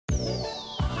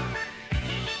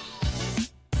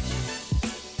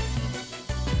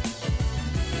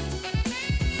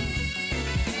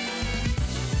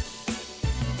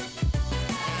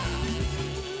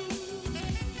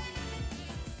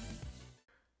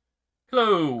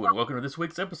Hello, and welcome to this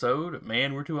week's episode of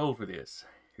Man, We're Too Old for This,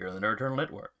 here on the Nerd Turtle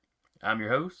Network. I'm your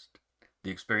host, the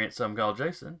experienced some call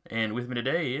Jason, and with me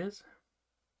today is...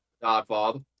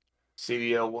 Godfather.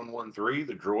 CDL-113,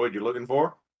 the droid you're looking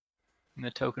for. And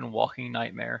the token walking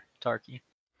nightmare, Tarky.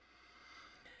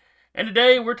 And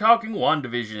today we're talking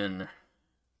Wandavision.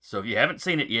 So if you haven't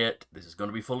seen it yet, this is going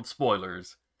to be full of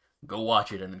spoilers. Go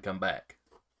watch it and then come back.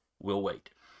 We'll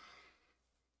wait.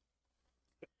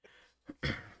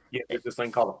 Yeah, there's this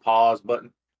thing called a pause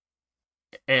button.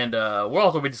 And we'll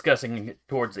also be discussing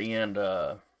towards the end,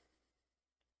 well,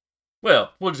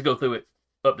 we'll just go through it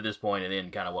up to this point and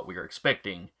then kind of what we were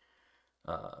expecting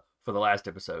for the last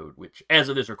episode, which, as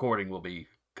of this recording, will be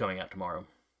coming out tomorrow.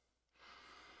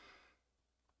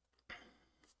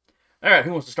 All right,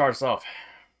 who wants to start us off?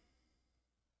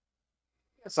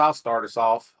 Yes, I'll start us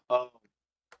off.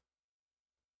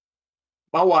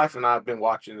 My wife and I have been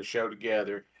watching the show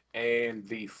together, and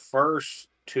the first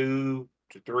 2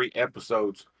 to 3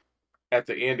 episodes, at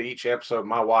the end of each episode,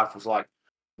 my wife was like,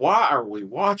 "Why are we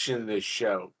watching this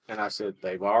show?" And I said,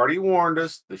 "They've already warned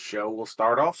us. The show will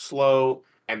start off slow,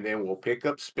 and then we'll pick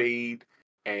up speed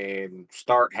and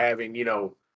start having,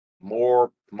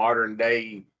 more modern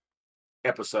day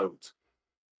episodes."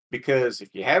 Because if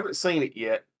you haven't seen it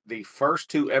yet, the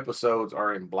first 2 episodes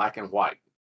are in black and white.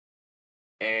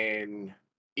 And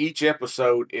each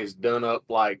episode is done up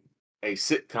like a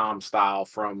sitcom style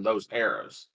from those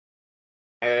eras.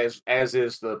 As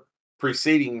is the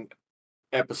preceding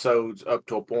episodes up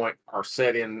to a point are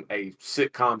set in a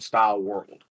sitcom style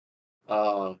world.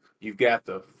 You've got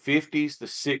the 50s, the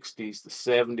 60s, the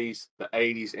 70s, the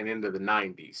 80s, and into the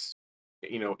 90s,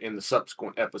 in the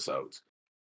subsequent episodes.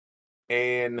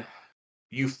 And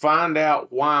you find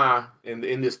out why,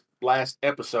 in this last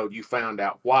episode, you found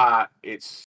out why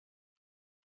it's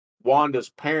Wanda's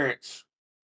parents.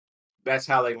 That's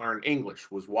how they learned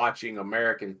English, was watching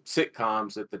American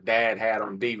sitcoms that the dad had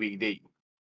on DVD.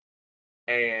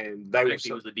 And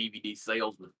He was a DVD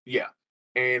salesman. Yeah.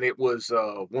 And it was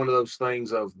one of those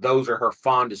things of those are her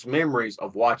fondest memories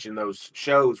of watching those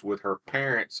shows with her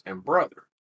parents and brother.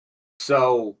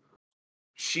 So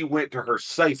she went to her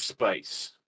safe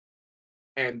space,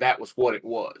 and that was what it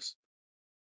was.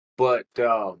 But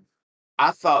I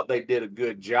thought they did a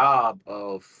good job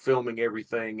of filming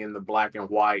everything in the black and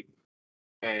white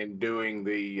and doing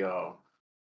the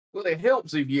Well, it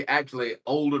helps if you're actually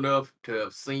old enough to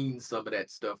have seen some of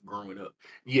that stuff growing up.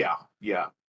 yeah.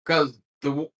 Because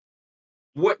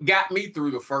what got me through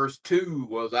the first 2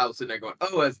 was I was sitting there going,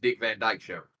 "Oh, that's Dick Van Dyke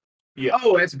Show. Yeah.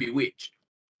 Oh, that's Bewitched."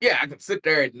 Yeah, I could sit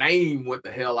there and name what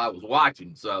the hell I was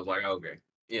watching. So I was like, okay,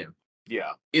 yeah.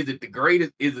 Yeah. Is it the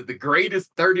greatest? Is it the greatest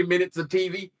 30 minutes of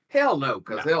TV? Hell no,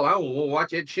 because hell, I don't want to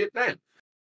watch that shit now.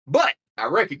 But I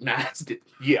recognized it.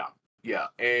 Yeah.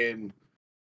 And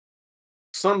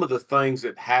some of the things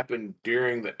that happened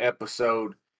during the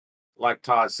episode, like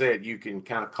Todd said, you can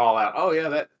kind of call out, "Oh yeah,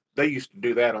 that they used to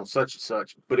do that on such and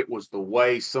such," but it was the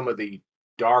way some of the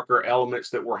darker elements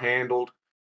that were handled.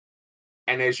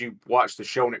 And as you watch the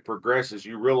show and it progresses,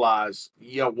 you realize,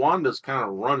 yeah, Wanda's kind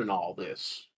of running all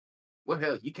this. Well,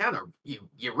 hell,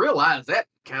 you realize that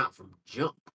kind of from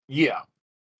jump. Yeah.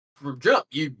 From jump,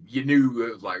 you knew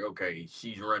it was like, okay,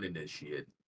 she's running this shit.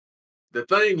 The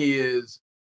thing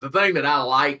that I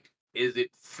liked is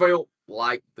it felt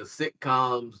like the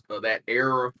sitcoms of that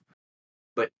era,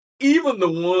 but even the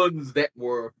ones that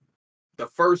were the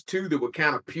first 2 that were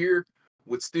kind of pure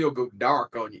would still go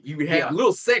dark on you. You had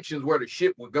little sections where the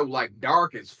shit would go like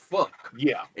dark as fuck.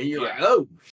 Yeah. And you're like, oh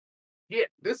shit,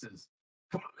 this is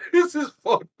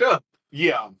fucked up.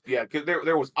 Yeah. Because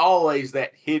there was always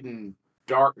that hidden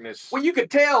darkness. Well, you could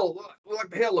tell,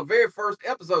 like the hell, the very first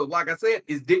episode, like I said,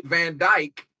 is Dick Van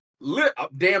Dyke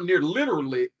damn near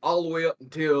literally all the way up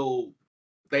until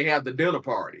they have the dinner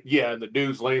party. Yeah, and the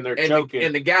dude's laying there choking.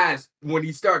 And the guys, when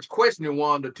he starts questioning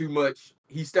Wanda too much,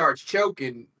 he starts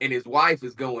choking, and his wife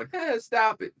is going, "Hey,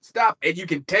 stop it. And you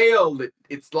can tell that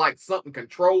it's like something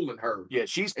controlling her. Yeah,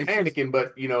 she's panicking,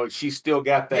 but she's still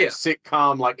got that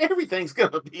sitcom, like everything's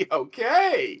gonna be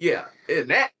okay. Yeah, and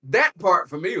that part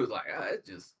for me was like,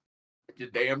 it's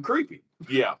just damn creepy.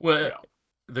 Yeah. Well,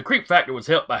 the creep factor was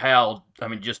helped by how,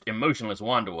 just emotionless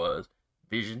Wanda was.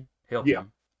 Vision helped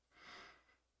him.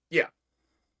 Yeah.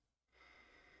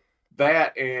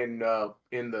 That and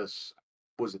in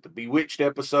was it the Bewitched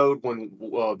episode when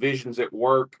Vision's at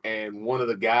work and one of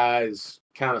the guys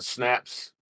kind of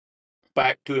snaps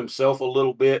back to himself a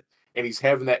little bit and he's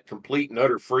having that complete and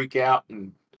utter freak out.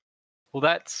 And well,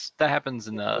 that happens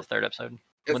in the 3rd episode.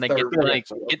 When they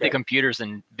get the computers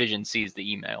and Vision sees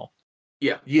the email.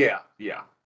 Yeah.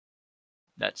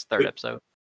 That's 3rd episode.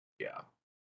 Yeah.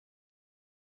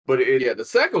 But the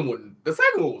second one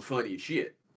was funny as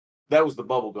shit. That was the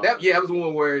bubble gum. That was the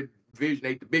one where Vision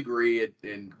ate the big red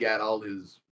and got all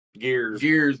his gears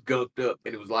gunked up,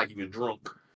 and it was like he was drunk.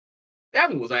 That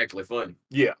one was actually funny.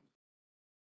 Yeah.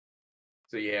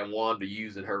 So yeah, and Wanda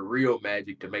using her real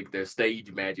magic to make their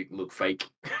stage magic look fake.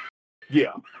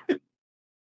 Yeah.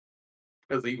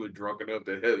 Because he was drunk enough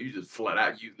to hell, you just flat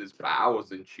out using his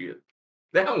powers and shit.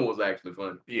 That one was actually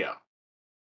funny. Yeah.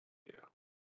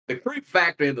 The creep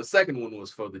factor in the second one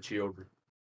was for the children.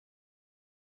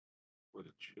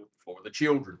 For the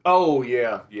children. Oh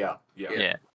yeah.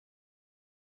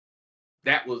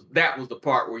 That was the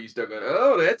part where you start going,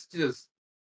 oh, that's just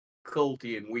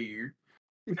culty and weird.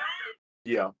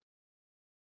 Yeah.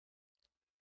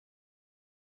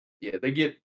 Yeah,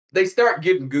 they start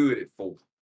getting good at 4.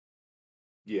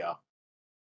 Yeah.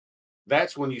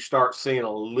 That's when you start seeing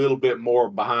a little bit more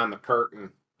behind the curtain.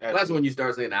 That's when you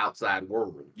start seeing the outside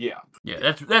world. Yeah. Yeah,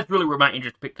 that's really where my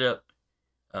interest picked up.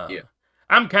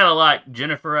 I'm kind of like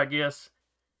Jennifer, I guess.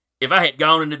 If I had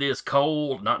gone into this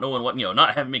cold, not knowing what,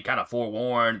 not having been kind of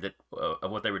forewarned that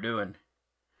of what they were doing,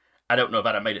 I don't know if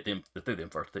I'd have made it through them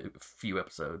first few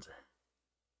episodes.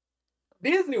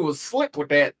 Disney was slick with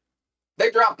that.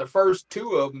 They dropped the first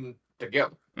 2 of them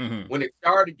together. Mm-hmm. When it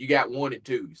started, you got 1 and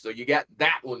 2. So you got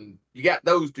that one. You got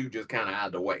those 2 just kind of out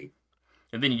of the way.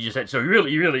 And then you just had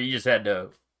you just had to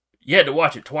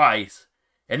watch it twice,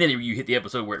 and then you hit the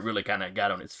episode where it really kind of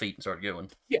got on its feet and started going.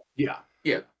 Yeah.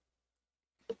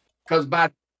 Because by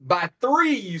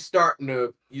 3 you starting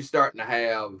to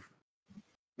have,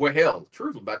 well, hell,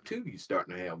 truthfully, by 2 you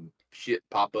starting to have shit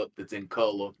pop up that's in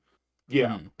color.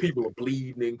 Yeah. People are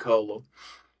bleeding in color,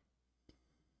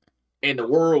 and the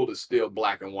world is still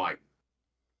black and white.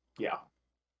 Yeah.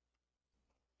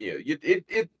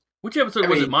 Which episode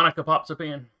was it Monica pops up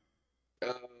in?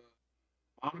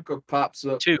 Monica pops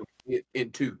up 2.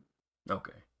 In 2.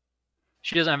 Okay.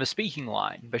 She doesn't have a speaking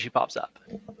line, but she pops up.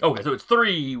 Okay, so it's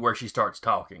 3 where she starts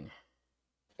talking.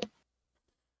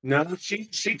 No, she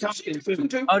talks in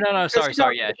 2. Oh no,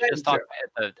 sorry. Yeah, she does talk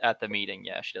at the meeting.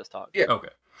 Yeah, she does talk. Yeah. Okay.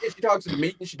 Yeah, she talks at the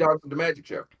meeting. She talks at the magic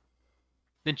show.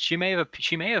 Then she may have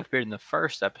appeared in the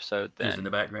first episode. Then just in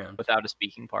the background without a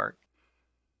speaking part.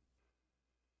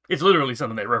 It's literally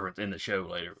something they reference in the show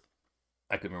later.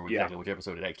 I couldn't remember exactly which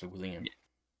episode it actually was in.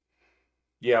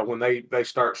 Yeah, when they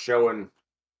start showing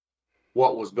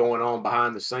what was going on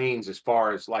behind the scenes, as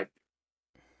far as like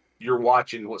you're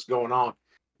watching what's going on.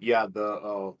 Yeah,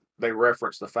 they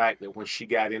reference the fact that when she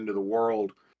got into the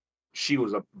world, she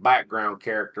was a background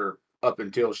character up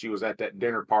until she was at that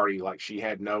dinner party. Like she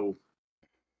had no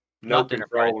dinner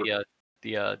control. party,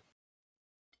 the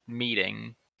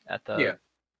meeting at the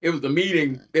It was the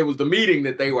meeting. It was the meeting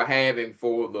that they were having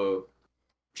for the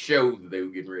show that they were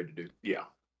getting ready to do. Yeah.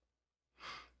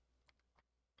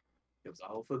 It was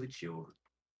all for the children.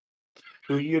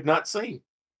 Who you had not seen.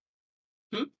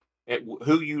 Who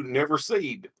you never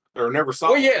seen or never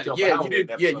saw. Well,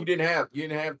 you didn't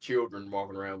have children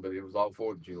walking around, but it was all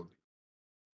for the children.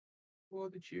 For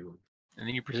the children. And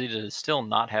then you proceeded to still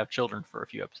not have children for a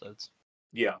few episodes.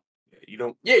 Yeah. You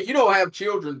don't have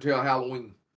children until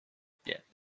Halloween. Yeah.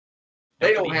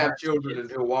 They don't have children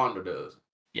until Wanda does.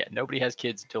 Yeah, nobody has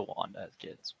kids until Wanda has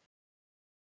kids.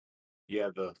 Yeah,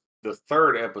 the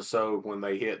third episode when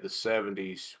they hit the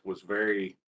 70s was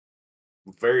very,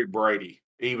 very Brady,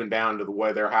 even down to the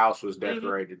way their house was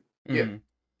decorated. Mm-hmm.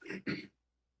 Yeah.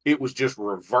 It was just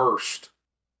reversed,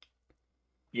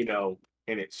 and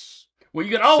it's... Well,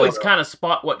 you can always kind of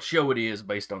spot what show it is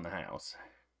based on the house.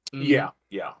 Yeah.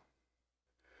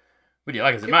 But yeah,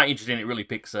 like I said, my interest in it really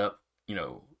picks up,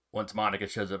 once Monica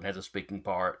shows up and has a speaking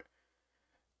part.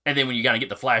 And then when you kind of get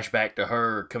the flashback to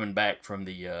her coming back from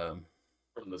the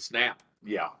snap.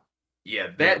 Yeah. Yeah,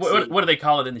 that's... What do they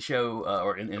call it in the show?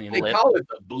 Or in they call it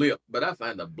the blip, but I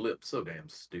find the blip so damn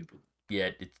stupid. Yeah,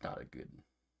 it's not a good...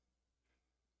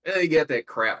 And they get that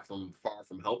crap from Far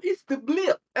From Home. It's the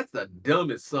blip. That's the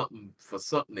dumbest something for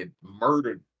something that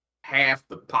murdered half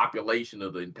the population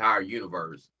of the entire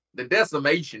universe. The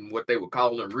decimation, what they were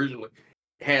calling it originally,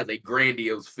 has a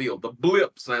grandiose feel. The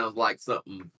blip sounds like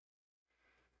something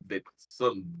that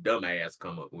some dumbass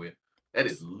come up with. That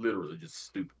is literally just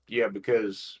stupid. Yeah,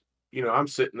 because, I'm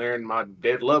sitting there and my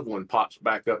dead loved one pops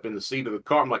back up in the seat of the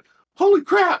car. I'm like, holy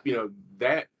crap!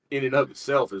 That in and of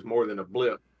itself is more than a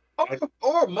blip.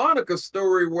 Or Monica's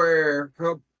story where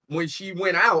when she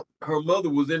went out, her mother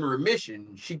was in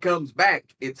remission. She comes back,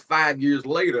 it's 5 years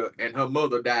later, and her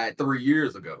mother died 3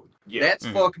 years ago. Yeah. That's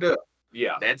fucked up.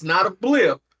 Yeah. That's not a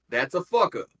blip. That's a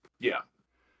fuck up. Yeah.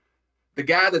 the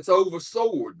guy that's over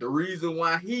Sword, the reason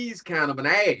why he's kind of an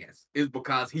ass is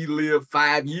because he lived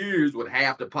 5 years with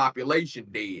half the population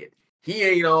dead. He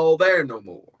ain't all there no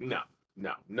more. No.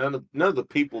 None of the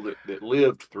people that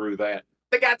lived through that.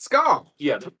 They got scars.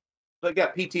 Yeah, they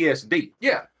got PTSD.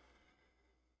 Yeah.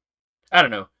 I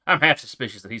don't know. I'm half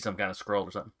suspicious that he's some kind of Skrull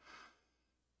or something.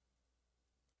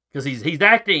 Because he's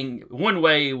acting one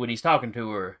way when he's talking to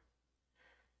her,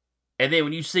 and then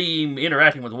when you see him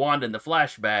interacting with Wanda in the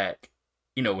flashback,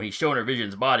 when he's showing her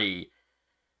Vision's body,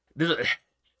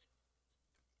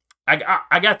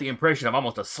 I got the impression of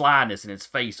almost a slyness in his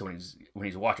face when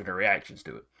he's watching her reactions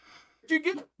to it.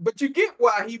 But you get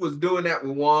why he was doing that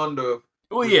with Wanda.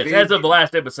 Well, yes, Vision. As of the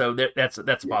last episode, that's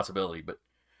a possibility. But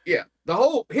yeah,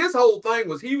 his whole thing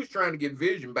was he was trying to get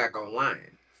Vision back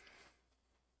online.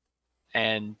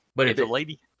 But if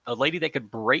a lady that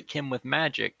could break him with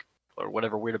magic or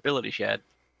whatever weird ability she had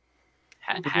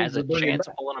has a chance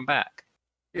of pulling him back.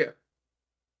 Yeah.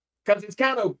 Because it's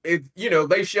kind of,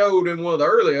 they showed in one of the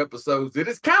early episodes that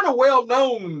it's kind of well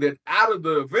known that out of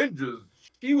the Avengers,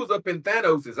 she was up in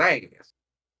Thanos' ass.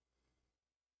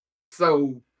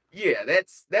 So, yeah,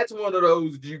 that's one of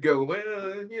those you go,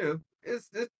 well,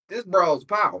 this brawl's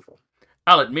powerful.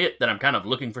 I'll admit that I'm kind of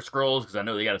looking for Skrulls because I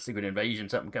know they got a secret invasion,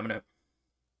 something coming up.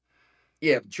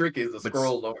 Yeah, the trick is the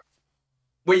Skrulls are.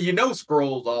 Well,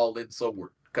 Skrulls all in Sword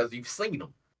because you've seen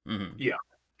them. Mm-hmm. Yeah.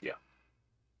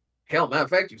 Hell, matter of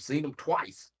fact, you've seen them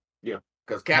twice. Yeah.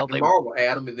 Because Captain Marvel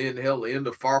had them, and then the end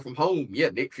of Far From Home, yeah,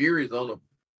 Nick Fury's on a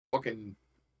fucking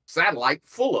satellite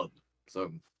full of them.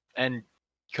 So. And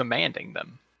commanding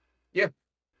them. Yeah.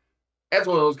 That's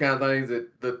one of those kind of things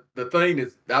that the thing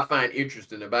is I find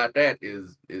interesting about that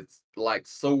is it's like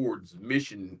Sword's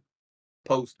mission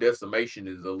post-decimation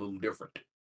is a little different.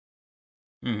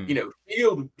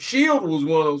 Mm-hmm. Shield was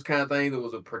one of those kind of things that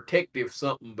was a protective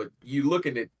something, but you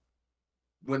looking at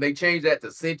when they change that to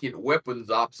sentient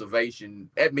weapons observation,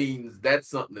 that means that's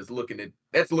something that's looking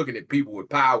at people with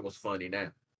powers funny now.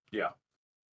 Yeah.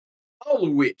 All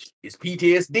of which is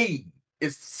PTSD.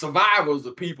 It's survivors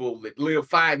of people that live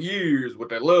 5 years with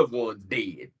their loved ones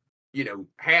dead.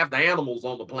 Half the animals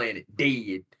on the planet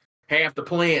dead, half the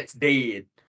plants dead.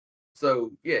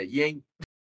 So yeah, you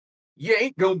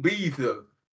ain't gonna be the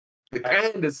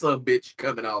kind of some bitch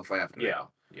coming off after. Yeah.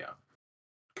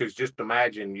 Because just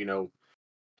imagine,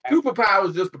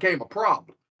 superpowers just became a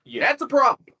problem. Yeah, that's a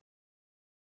problem.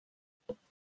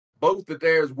 Both that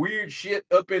there's weird shit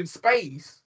up in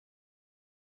space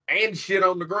and shit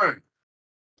on the ground.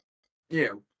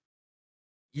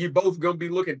 You're both gonna be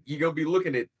looking. You're gonna be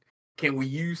looking at, can we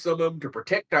use some of them to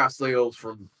protect ourselves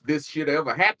from this shit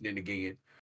ever happening again?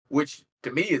 Which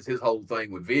to me is his whole thing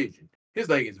with Vision. His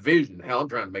thing is Vision. Hell, I'm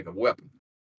trying to make a weapon.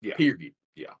 Yeah. Period.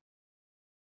 Yeah.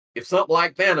 If something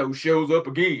like Thanos shows up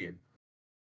again,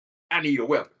 I need a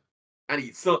weapon. I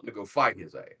need something to go fight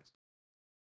his ass.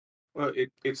 Well,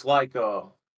 it's like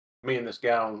me and this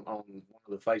guy on one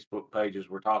of the Facebook pages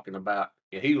were talking about.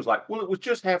 And he was like, "Well, it was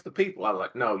just half the people." I was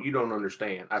like, "No, you don't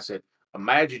understand." I said,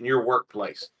 "Imagine your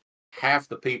workplace. Half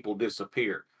the people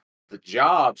disappear. The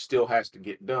job still has to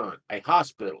get done. A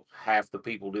hospital, half the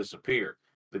people disappear.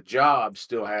 The job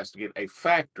still has to get a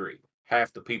factory.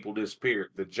 Half the people disappear.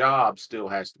 The job still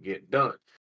has to get done.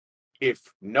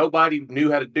 If nobody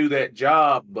knew how to do that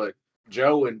job but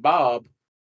Joe and Bob,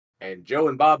 and Joe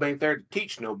and Bob ain't there to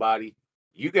teach nobody,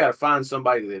 you got to find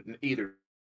somebody that either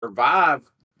survive,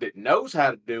 that knows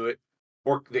how to do it,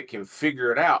 or that can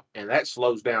figure it out, and that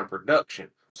slows down production.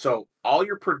 So all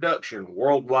your production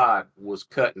worldwide was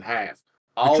cut in half.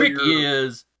 The trick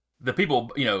is the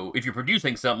people, if you're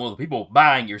producing something, well, the people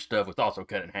buying your stuff was also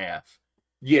cut in half.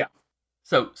 Yeah.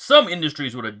 So some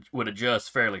industries would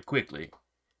adjust fairly quickly.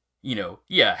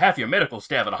 Half your medical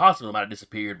staff at a hospital might have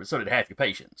disappeared, but so did half your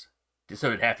patients. So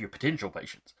did half your potential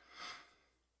patients.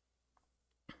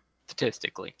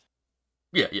 Statistically.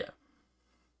 Yeah.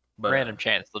 But random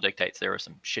chance still dictates there were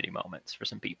some shitty moments for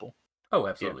some people. Oh,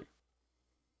 absolutely.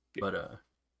 Yeah.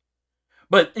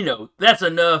 But that's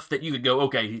enough that you could go,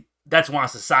 okay, that's why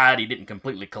society didn't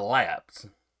completely collapse.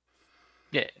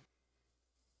 Yeah.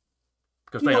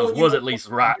 Because Thanos was at least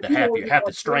right that half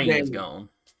the strain is gone.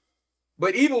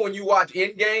 But even when you watch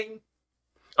Endgame,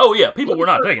 oh yeah, people were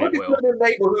not taking it well. Look at the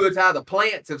neighborhoods, how the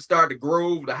plants have started to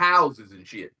grow over the houses and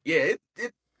shit. Yeah,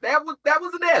 that was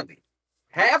an alley.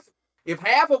 If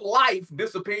half of life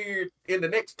disappeared in the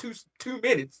next two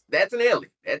minutes, that's an alley.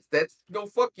 That's gonna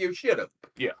fuck your shit up.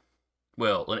 Yeah.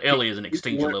 Well, an Ellie is an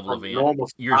extinction level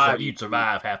event. You'd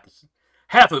survive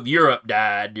half of Europe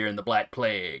died during the Black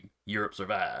Plague. Europe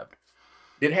survived.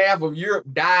 Did half of Europe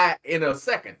die in a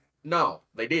second? No,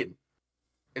 they didn't.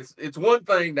 it's one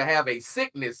thing to have a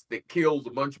sickness that kills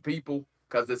a bunch of people,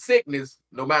 because the sickness,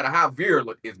 no matter how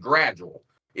virulent, is gradual.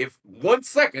 If 1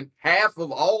 second half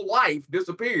of all life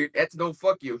disappeared, that's gonna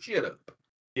fuck your shit up.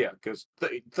 Yeah, because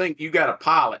think you got a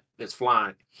pilot that's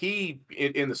flying. He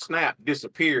in the snap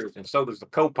disappears, and so does the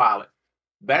co-pilot.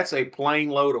 That's a plane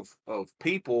load of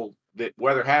people that,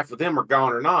 whether half of them are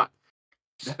gone or not,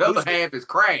 the other half is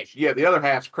crashing. Yeah, the other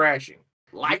half's crashing.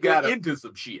 Like got into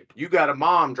some shit. You got a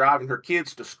mom driving her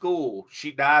kids to school.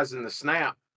 She dies in the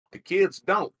snap. The kids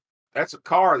don't. That's a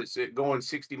car that's going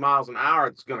 60 miles an hour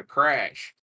that's going to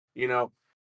crash. You know,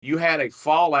 you had a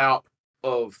fallout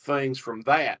of things from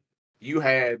that. You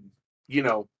had,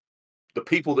 the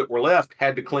people that were left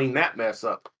had to clean that mess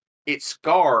up. It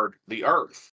scarred the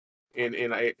earth in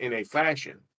a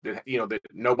fashion that that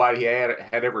nobody had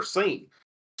ever seen.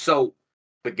 So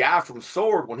the guy from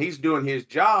Sword, when he's doing his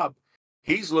job,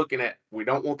 he's looking at, we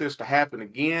don't want this to happen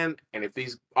again. And if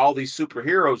all these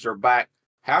superheroes are back,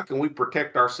 how can we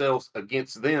protect ourselves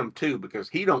against them too? Because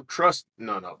he don't trust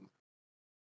none of them.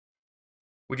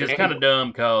 Which is kind of dumb,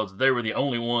 because they were the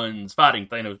only ones fighting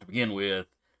Thanos to begin with.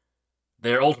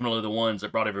 They're ultimately the ones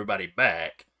that brought everybody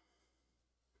back.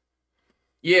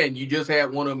 Yeah, and you just had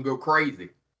one of them go crazy.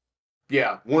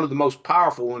 Yeah, one of the most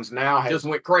powerful ones now just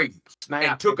went crazy.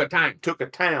 And took a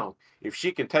town. If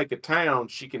she can take a town,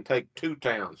 she can take 2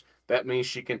 towns. That means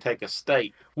she can take a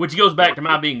state. Which goes back to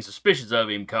my being suspicious of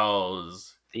him,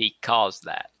 because he caused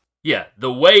that. Yeah,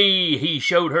 the way he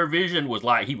showed her vision was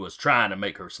like he was trying to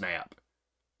make her snap.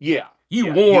 Yeah.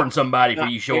 You warn somebody before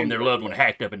you show them their loved one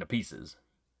hacked up into pieces.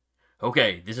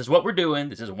 Okay, this is what we're doing.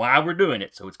 This is why we're doing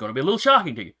it. So it's going to be a little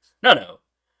shocking to you. No,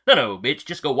 bitch.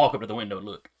 Just go walk up to the window and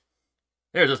look.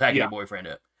 There's us hacking your boyfriend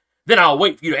up. Then I'll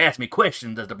wait for you to ask me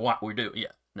questions as to what we're doing. Yeah,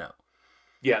 no.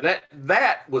 Yeah,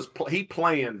 that was, he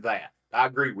planned that. I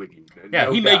agree with you. Yeah,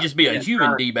 no, he may just be a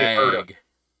human D-bag.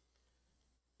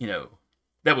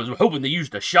 That was hoping they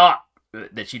used a shot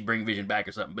that she'd bring Vision back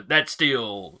or something. But that's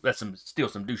still some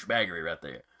douchebaggery right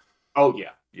there. Oh, yeah,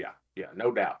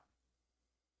 no doubt.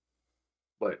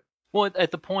 But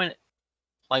at the point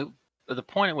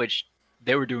at which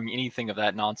they were doing anything of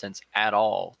that nonsense at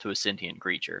all to a sentient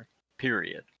creature,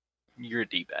 period, you're a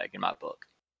D-bag in my book.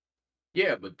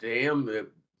 Yeah, but to him, the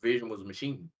Vision was a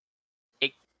machine.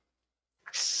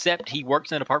 Except he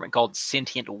works in a department called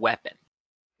Sentient Weapon.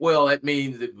 Well, that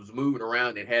means it was moving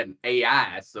around. It had an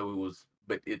AI, so it was,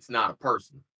 but it's not a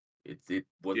person. It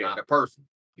was not a person,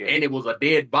 and it was a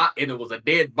dead body, and it was a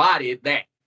dead body at that.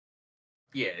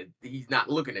 Yeah, he's not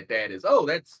looking at that as, oh,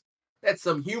 that's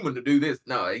some human to do this.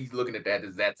 No, he's looking at that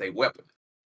as that's a weapon.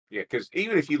 Yeah, because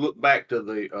even if you look back to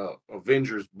the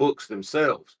Avengers books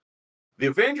themselves, the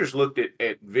Avengers looked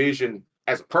at Vision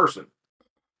as a person,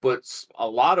 but a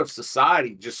lot of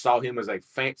society just saw him as a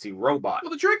fancy robot.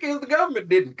 Well, the trick is the government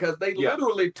didn't, because they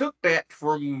literally took that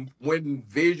from when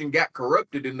Vision got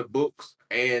corrupted in the books,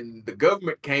 and the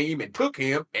government came and took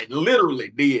him and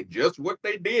literally did just what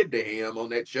they did to him on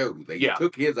that show. They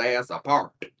took his ass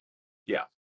apart. Yeah.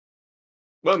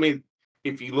 Well, I mean,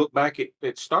 if you look back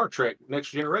at Star Trek Next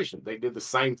Generation, they did the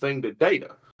same thing to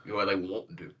Data. Well, they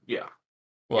wanted to. Yeah.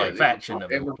 Well, a faction of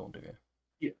them wanted to.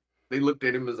 Yeah. They looked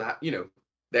at him as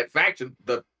that faction,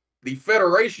 the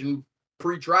Federation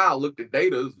pre-trial looked at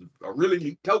Data as a really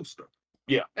neat toaster.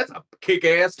 Yeah. That's a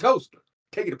kick-ass toaster.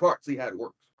 Take it apart, see how it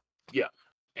works. Yeah.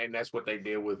 And that's what they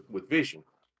did with Vision.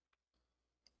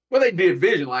 Well, they did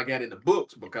Vision like that in the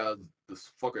books because this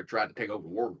fucker tried to take over the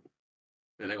world.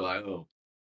 And they were like, oh,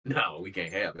 no, we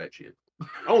can't have that shit.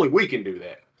 Only we can do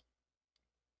that.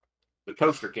 The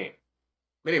toaster can't.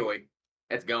 But anyway,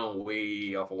 that's gone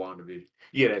way off of Wandavision.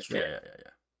 Yeah, that's right. Yeah.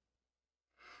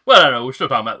 Well, I don't know. We're still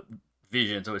talking about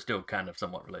Vision, so it's still kind of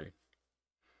somewhat related.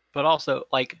 But also,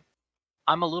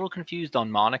 I'm a little confused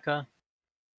on Monica.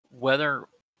 Whether,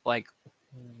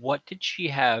 what did she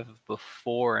have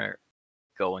before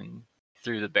going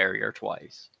through the barrier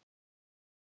twice?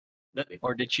 Nothing.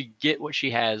 Or did she get what she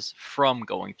has from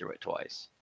going through it twice?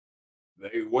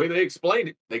 The way they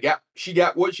explained it, she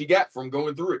got what she got from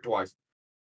going through it twice.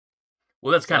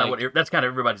 Well, that's kind of that's kind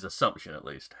of everybody's assumption, at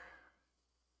least.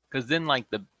 Because then,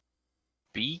 the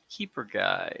beekeeper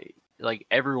guy,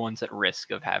 everyone's at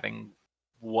risk of having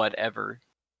whatever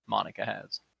Monica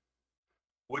has.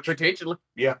 Which potentially,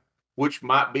 yeah, which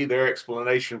might be their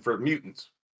explanation for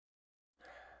mutants.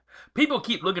 People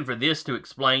keep looking for this to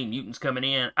explain mutants coming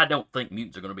in. I don't think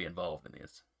mutants are going to be involved in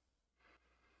this.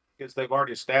 Because they've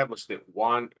already established that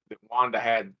Wanda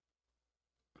had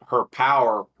her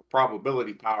power,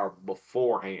 probability power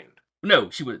beforehand. No,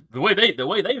 she was the way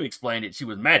they've explained it. She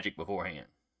was magic beforehand.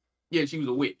 Yeah, she was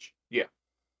a witch. Yeah.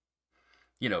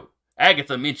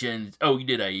 Agatha mentions, oh, you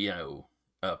did a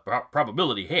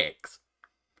probability hex,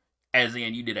 as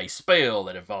in you did a spell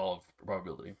that involved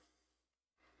probability.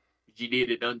 She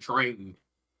did it untrained.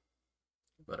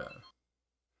 But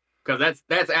because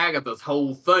that's Agatha's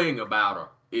whole thing about her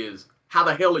is how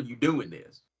the hell are you doing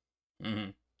this?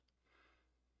 Mm-hmm.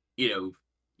 You know,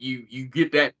 you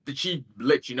get that she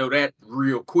lets you know that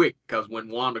real quick because when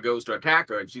Wanda goes to attack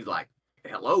her and she's like,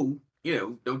 hello,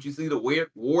 don't you see the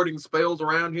warding spells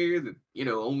around here that,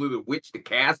 only the witch to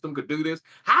cast them could do this?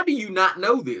 How do you not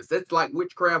know this? That's like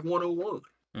Witchcraft 101.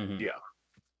 Mm-hmm. Yeah.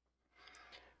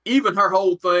 Even her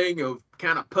whole thing of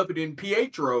kind of puppeting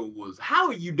Pietro was, how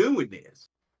are you doing this?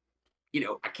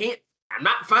 I'm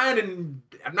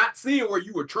not seeing where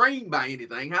you were trained by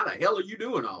anything. How the hell are you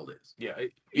doing all this? Yeah.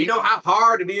 You know how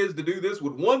hard it is to do this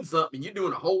with one something. You're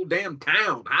doing a whole damn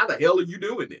town. How the hell are you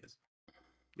doing this?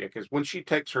 Yeah, because when she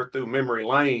takes her through memory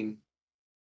lane,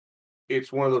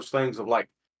 it's one of those things of like,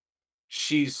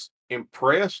 she's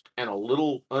impressed and a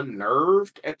little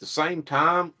unnerved at the same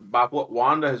time by what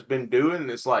Wanda has been doing. And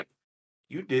it's like,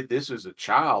 you did this as a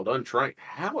child, untrained.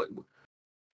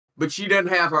 But she doesn't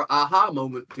have her aha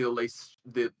moment until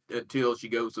she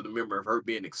goes to the memory of her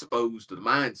being exposed to the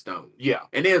Mind Stone. Yeah.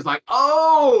 And then it's like,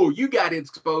 oh, you got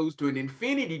exposed to an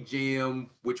Infinity Gem,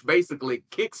 which basically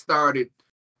kickstarted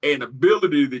an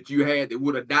ability that you had that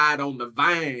would have died on the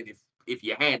vine if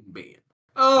you hadn't been.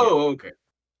 Oh, yeah. Okay.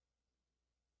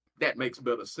 That makes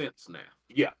better sense now.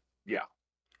 Yeah.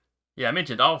 Yeah, I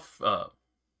mentioned off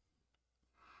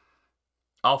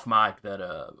mic that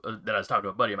I was talking to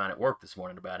a buddy of mine at work this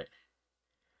morning about it.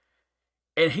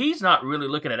 And he's not really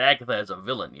looking at Agatha as a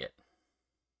villain yet.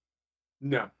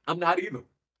 No, I'm not either.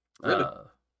 Really.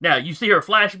 Now, you see her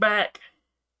flashback.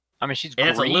 I mean, she's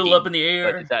and greedy, it's a little up in the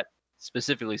air. But is that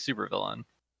specifically supervillain?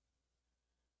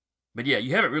 But yeah,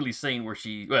 you haven't really seen where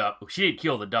she did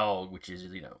kill the dog, which is,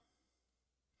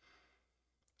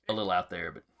 a little out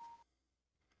there.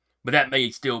 But that may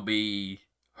still be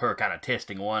her kind of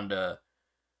testing Wanda.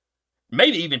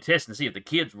 Maybe even testing to see if the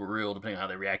kids were real, depending on how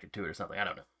they reacted to it or something. I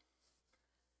don't know.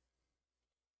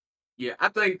 Yeah, I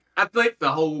think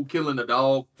the whole killing the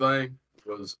dog thing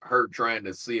was her trying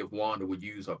to see if Wanda would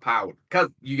use her power. Because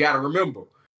you got to remember,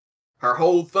 her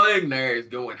whole thing there is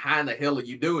going, how in the hell are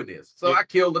you doing this? So I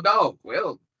killed the dog.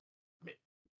 Well,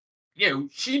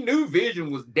 she knew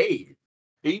Vision was dead.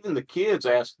 Even the kids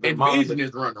asked, and Vision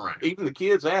is running around. Even the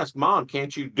kids asked, Mom,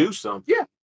 can't you do something? Yeah.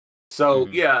 So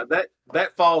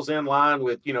that falls in line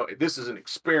with, this is an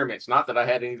experiment. It's not that I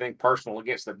had anything personal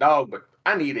against the dog, but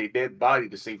I need a dead body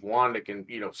to see if Wanda can,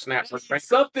 snap her finger.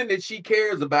 Something that she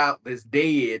cares about that's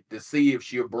dead to see if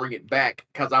she'll bring it back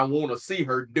because I want to see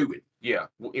her do it. Yeah.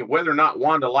 Whether or not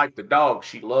Wanda liked the dog,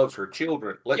 she loves her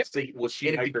children. Let's see. Will she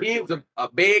and if the kids are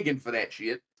begging for that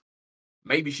shit,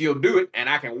 maybe she'll do it and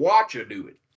I can watch her do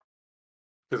it.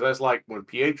 Because that's like when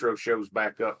Pietro shows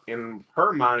back up, in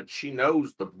her mind, she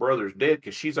knows the brother's dead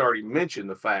because she's already mentioned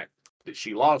the fact that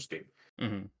she lost him.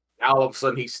 Mm-hmm. Now all of a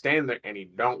sudden he's standing there and he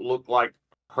don't look like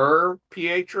her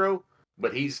Pietro,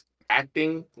 but he's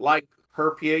acting like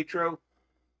her Pietro.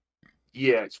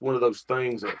 Yeah, it's one of those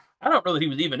things that I don't know that he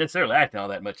was even necessarily acting all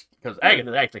that much because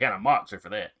Agatha actually kind of mocks her for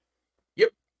that. Yep.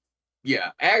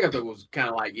 Yeah, Agatha was kind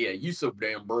of like, yeah, you so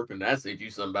damn broken. I said you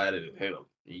somebody that hell.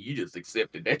 You just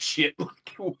accepted that shit like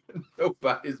it wasn't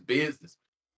nobody's business.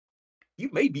 You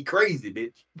may be crazy,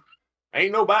 bitch.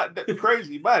 Ain't nobody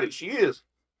crazy about it. She is.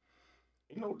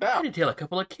 Ain't no doubt. I had to tell a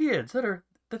couple of kids that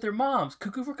their mom's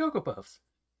cuckoo for Cocoa Puffs.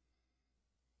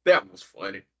 That was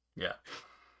funny. Yeah.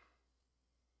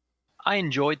 I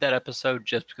enjoyed that episode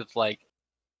just because,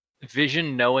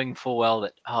 Vision knowing full well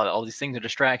that all these things are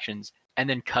distractions, and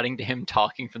then cutting to him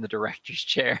talking from the director's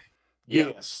chair.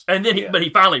 Yes. And then he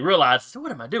finally realized, so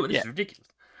what am I doing? This is ridiculous.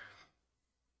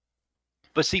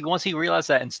 But see, once he realized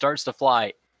that and starts to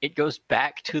fly, it goes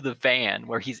back to the van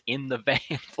where he's in the van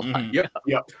flying.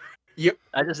 Yep.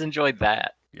 I just enjoyed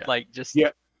that.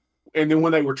 Yeah. And then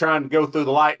when they were trying to go through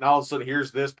the light and all of a sudden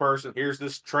here's this person, here's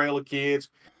this trail of kids.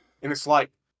 And it's like,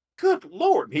 good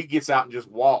Lord. And he gets out and just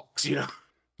walks,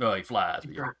 Oh, he flies.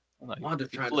 Wanda's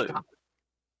trying to stop.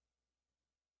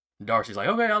 Darcy's like,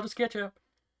 okay, I'll just catch up.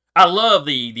 I love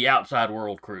the outside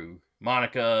world crew.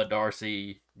 Monica,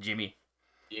 Darcy, Jimmy.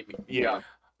 Yeah.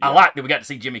 I like that we got to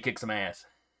see Jimmy kick some ass.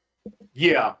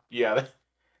 Yeah.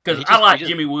 Because I like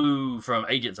Jimmy Woo from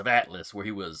Agents of Atlas, where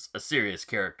he was a serious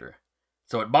character.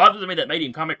 So it bothers me that made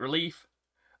him comic relief.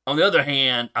 On the other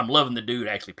hand, I'm loving the dude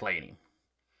actually playing him.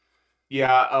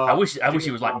 Yeah. I wish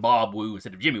he was like Bob Woo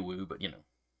instead of Jimmy Woo, but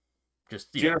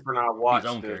Just Jennifer and I his watched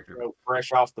own the character. show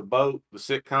Fresh Off the Boat, the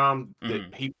sitcom that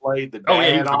Mhm. he played the dad Oh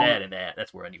yeah, he was the on. dad in that.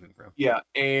 That's where I knew him from. Yeah,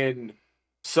 and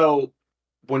so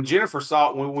when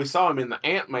we saw him in the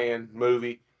Ant-Man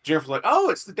movie, Jennifer's like, "Oh,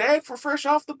 it's the dad for Fresh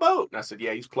Off the Boat," and I said,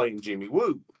 "Yeah, he's playing Jimmy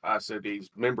Woo." I said he's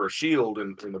a member of Shield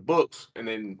in the books, and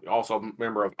then also a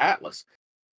member of Atlas.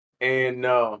 And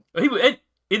He was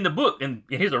in the book in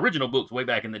his original books way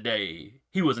back in the day.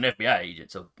 He was an FBI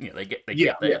agent, so they kept that.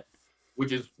 Yeah.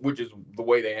 Which is the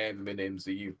way they have him in the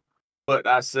MCU. but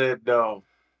I said,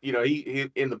 he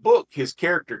in the book his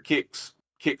character kicks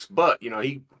butt.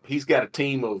 He's got a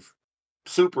team of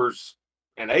supers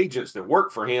and agents that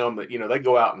work for him that they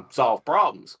go out and solve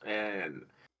problems. And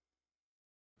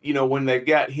when they've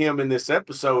got him in this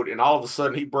episode, and all of a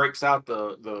sudden he breaks out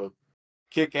the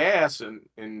kick ass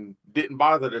and didn't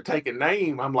bother to take a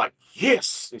name, I'm like,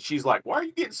 yes. And she's like, why are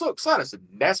you getting so excited? I said,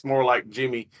 that's more like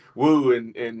Jimmy Woo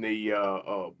in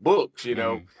the books,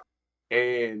 Mhm.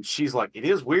 And she's like, it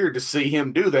is weird to see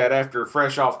him do that after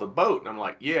Fresh Off the Boat. And I'm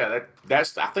like, yeah,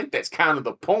 I think that's kind of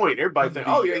the point. Everybody think,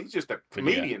 oh yeah, he's just a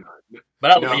comedian.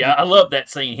 But I love that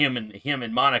scene. Him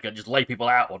and Monica just lay people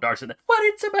out while Darcy said, "Why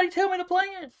didn't somebody tell me the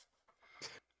plan?"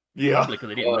 Yeah, Probably because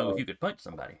they didn't know if you could punch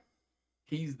somebody.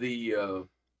 He's the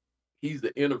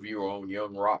interviewer on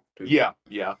Young Rock too.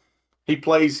 Yeah. He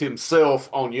plays himself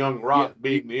on Young Rock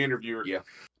being the interviewer. Yeah.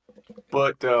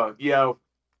 But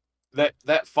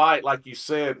that fight, like you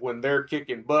said, when they're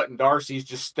kicking butt and Darcy's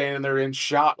just standing there in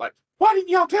shock, like, why didn't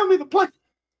y'all tell me the plan?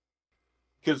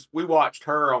 Because we watched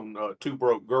her on Two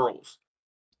Broke Girls.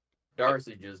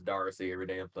 Darcy just Darcy every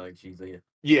damn thing she's in.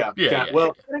 Yeah.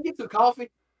 Well, can I get some coffee?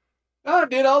 Oh, I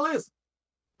did all this.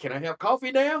 Can I have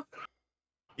coffee now?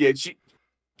 Yeah,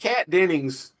 Kat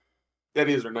Dennings, that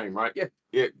is her name, right?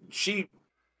 Yeah. She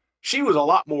was a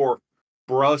lot more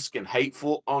brusque and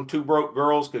hateful on Two Broke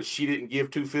Girls because she didn't give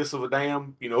two fifths of a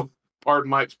damn, pardon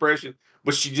my expression,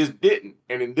 but she just didn't.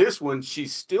 And in this one,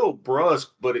 she's still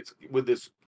brusque, but it's with this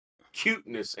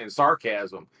cuteness and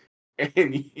sarcasm.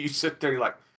 And you sit there, you're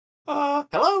like,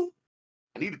 hello?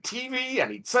 I need a TV, I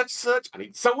need such, I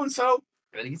need so-and-so,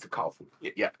 and I need some coffee.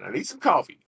 Yeah, I need some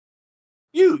coffee.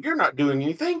 You're not doing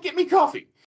anything, get me coffee.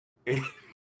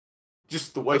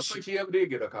 Just the way I don't think she ever did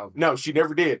get a coffee. No, she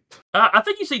never did. I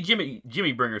think you see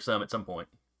Jimmy bring her some at some point.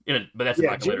 But that's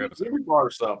like a later episode. Jimmy brought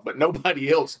her some, but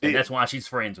nobody else did. And that's why she's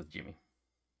friends with Jimmy.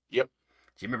 Yep.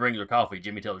 Jimmy brings her coffee.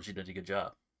 Jimmy tells her she does a good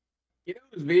job. You know,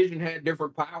 his Vision had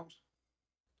different powers.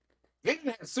 Vision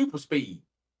had super speed.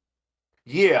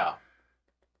 Yeah.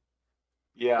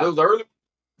 Those early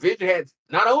Vision had,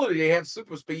 not only did he have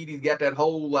super speed, he's got that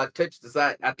whole I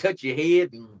touch your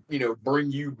head and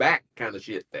bring you back kind of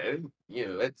shit.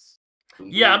 That's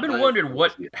I've been wondering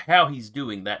how he's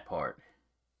doing that part.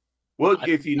 Well,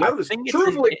 if you notice,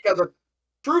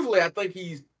 truthfully, I think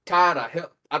he's tied a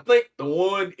hell. I think the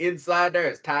one inside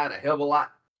there is tied a hell of a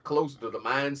lot closer to the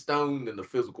Mind Stone than the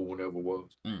physical one ever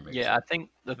was. I think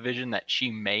the Vision that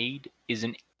she made is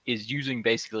using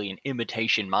basically an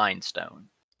imitation Mind Stone,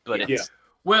 but it's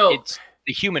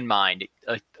the human mind.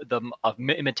 The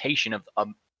imitation of a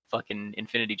fucking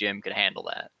Infinity Gem could handle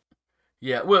that.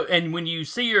 Yeah, well, and when you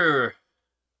see her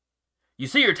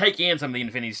take in some of the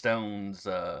Infinity Stones,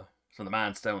 some of the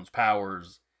Mind Stones'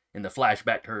 powers in the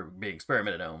flashback to her being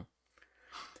experimented on.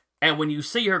 And when you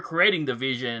see her creating the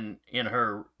Vision in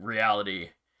her reality,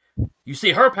 you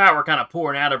see her power kind of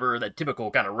pouring out of her, that typical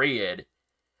kind of red.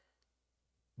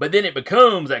 But then it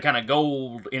becomes that kind of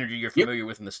gold energy you're familiar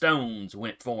with in the stones when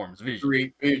it forms Vision.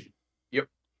 Create Vision. Yep.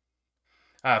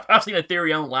 I've seen a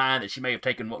theory online that she may have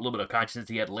taken what little bit of consciousness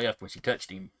he had left when she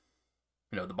touched him,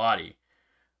 the body.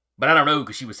 But I don't know,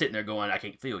 because she was sitting there going, I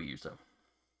can't feel you, so.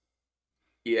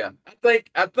 Yeah, I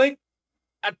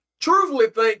truthfully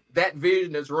think that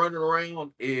Vision that's running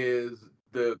around is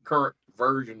the current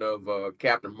version of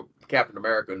Captain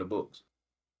America in the books.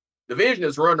 The Vision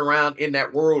that's running around in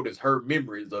that world is her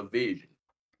memories of Vision.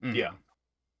 Mm-hmm. Yeah.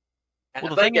 And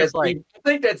I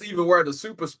think that's even where the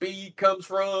super speed comes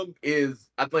from.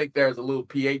 I think there's a little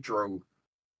Pietro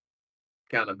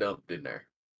kind of dumped in there.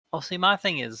 Well, see, my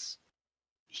thing is,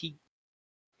 he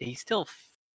still.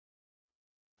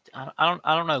 I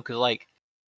don't know, because like,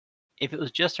 if it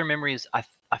was just her memories, I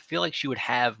feel like she would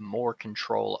have more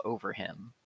control over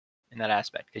him in that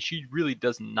aspect, because she really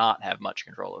does not have much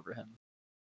control over him.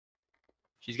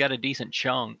 She's got a decent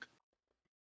chunk,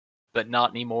 but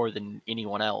not any more than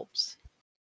anyone else.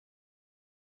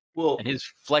 Well, and his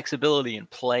flexibility and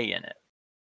play in it.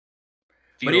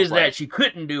 But is that she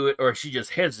couldn't do it, or is she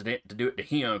just hesitant to do it to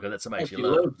him because that's somebody she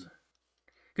loves?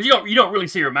 Because you don't really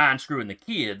see her mind screwing the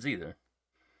kids either.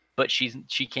 But she isn't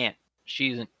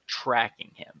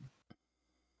tracking him.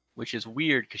 which is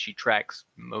weird because she tracks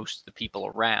most of the people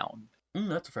around.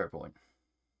 That's a fair point.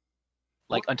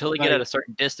 Like, until they get at a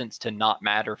certain distance to not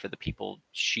matter for the people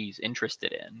she's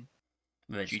interested in,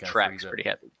 she tracks pretty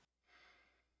heavy.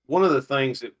 One of the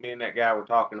things that me and that guy were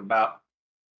talking about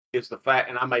is the fact,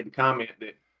 and I made the comment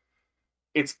that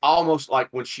it's almost like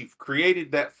when she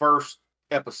created that first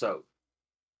episode.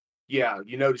 Yeah,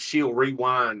 you notice she'll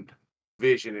rewind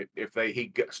Vision if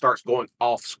he starts going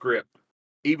off script.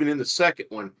 Even in the second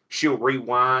one, she'll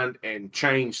rewind and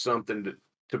change something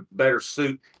to better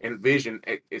suit. And Vision,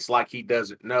 it's like he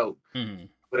doesn't know. Mm-hmm.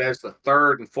 But as the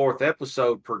third and fourth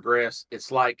episode progress,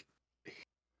 it's like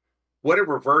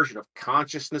whatever version of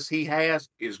consciousness he has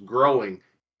is growing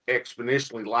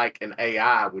exponentially like an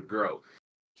AI would grow.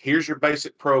 Here's your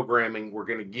basic programming. We're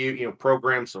going to give,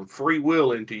 program some free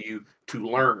will into you to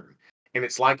learn. And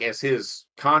it's like as his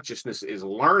consciousness is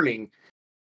learning,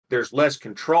 there's less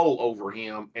control over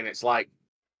him. And it's like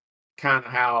kind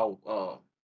of how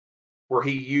where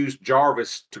he used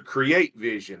Jarvis to create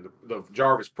Vision, the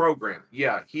Jarvis program.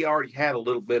 Yeah, he already had a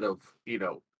little bit of,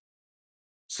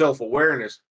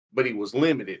 self-awareness, but he was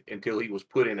limited until he was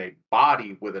put in a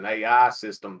body with an AI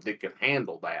system that could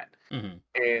handle that. Mm-hmm.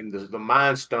 And the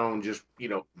Mind Stone just,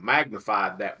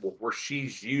 magnified that, where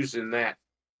she's using that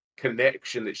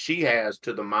connection that she has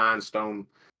to the Mind Stone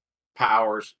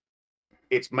powers.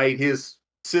 It's made his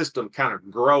system kind of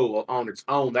grow on its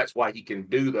own. That's why he can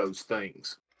do those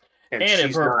things. And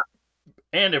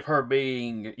if her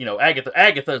being,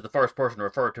 Agatha is the first person to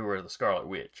refer to her as the Scarlet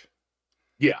Witch.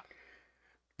 Yeah.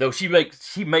 Though she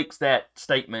makes that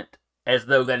statement as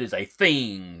though that is a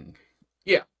thing.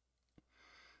 Yeah.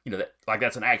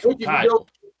 That's an actual title.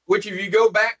 Which if you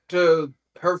go back to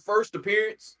her first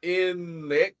appearance in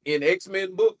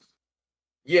X-Men books,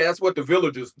 yeah, that's what the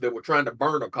villagers that were trying to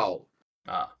burn her called.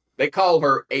 They call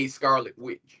her a Scarlet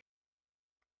Witch.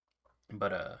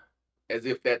 But as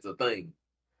if that's a thing.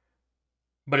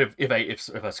 But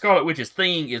if a Scarlet Witch's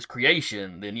thing is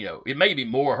creation, then it may be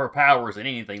more her powers than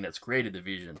anything that's created the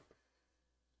Vision.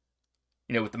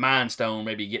 With the Mind Stone,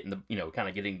 maybe getting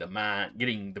getting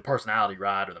the personality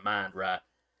right or the mind right.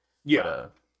 Yeah.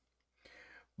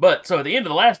 But so at the end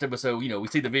of the last episode, we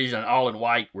see the Vision all in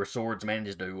white, where Swords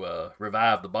manages to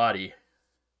revive the body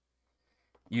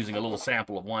using a little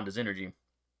sample of Wanda's energy.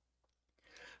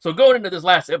 So going into this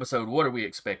last episode, what are we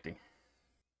expecting?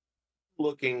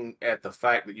 Looking at the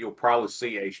fact that you'll probably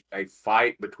see a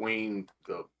fight between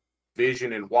the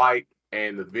Vision in white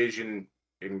and the Vision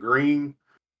in green,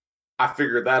 I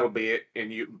figure that'll be it,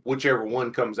 and whichever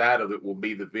one comes out of it will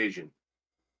be the Vision.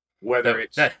 Whether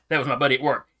that was my buddy at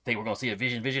work. Think we're gonna see a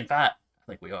Vision fight? I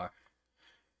think we are.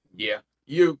 Yeah,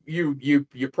 you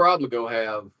probably gonna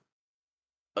have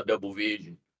a double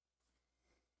Vision.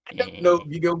 I don't know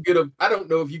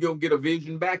if you're gonna get a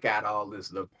Vision back out of all this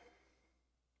though.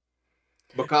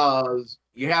 Because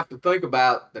you have to think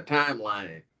about the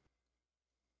timeline.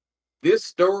 This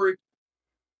story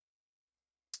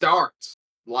starts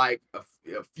like a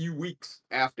few weeks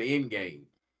after Endgame.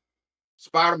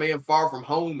 Spider-Man Far From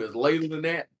Home is later than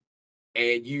that,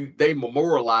 and they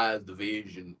memorialize the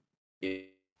Vision.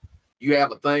 You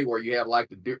have a thing where you have like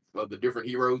the different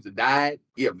heroes that died.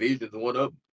 Yeah, Vision's one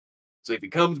of them. So if he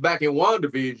comes back in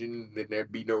WandaVision, then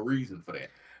there'd be no reason for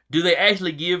that. Do they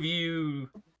actually give you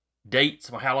dates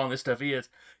on how long this stuff is?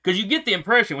 Because you get the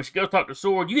impression when she goes talk to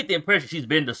Sword, you get the impression she's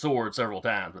been to Sword several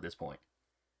times at this point.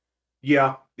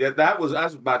 Yeah, I was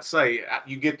about to say,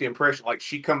 you get the impression like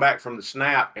she come back from the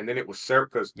snap, and then it was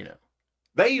because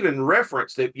they even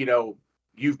referenced that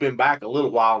you've been back a little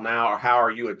while now, or how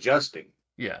are you adjusting?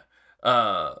 Yeah.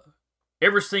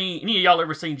 Any of y'all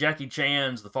ever seen Jackie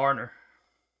Chan's The Foreigner?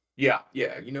 Yeah,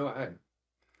 I have.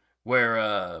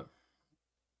 Where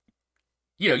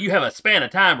you have a span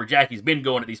of time where Jackie's been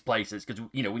going to these places, because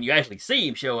when you actually see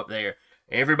him show up there,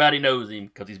 everybody knows him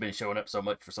because he's been showing up so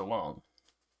much for so long.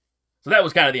 So that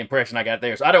was kind of the impression I got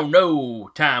there. So I don't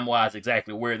know time-wise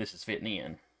exactly where this is fitting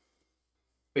in.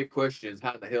 Big question is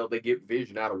how the hell they get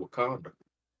Vision out of Wakanda?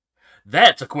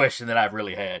 That's a question that I've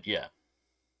really had, yeah.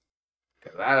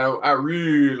 Cause I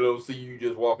really don't see you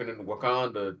just walking into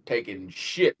Wakanda taking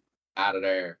shit out of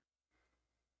there.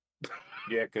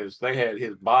 Yeah, because they had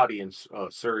his body in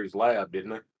Suri's lab,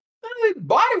 didn't they? His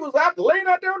body was laying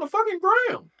out there on the fucking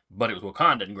ground. But it was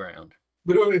Wakandan ground.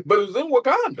 But it was in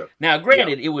Wakanda. Now,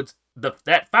 granted, it was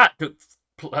that fight took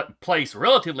place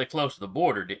relatively close to the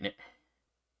border, didn't it?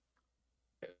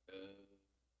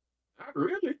 Not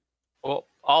really. Well,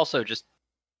 also just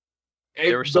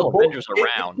there were still Avengers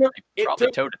around. They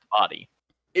probably towed the body.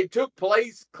 It took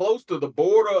place close to the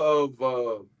border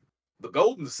of the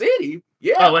Golden City,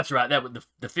 yeah. Oh, that's right. That was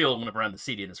the field went up around the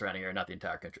city in the surrounding area, not the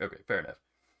entire country. Okay, fair enough.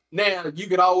 Now, you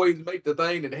could always make the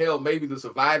thing that, hell, maybe the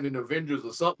surviving Avengers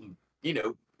or something,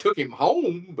 took him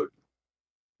home, but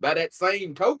by that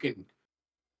same token,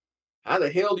 how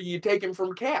the hell do you take him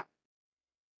from Cap?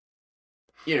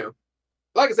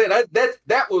 Like I said,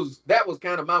 that was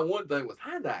kind of my one thing was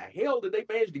how the hell did they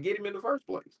manage to get him in the first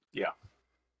place? Yeah.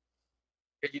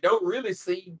 And you don't really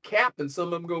see Cap and some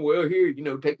of them go, well, here,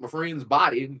 take my friend's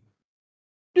body and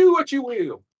do what you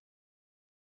will.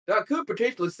 Now, I could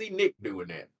potentially see Nick doing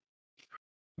that.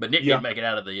 But Nick didn't make it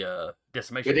out of the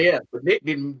decimation. But Nick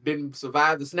didn't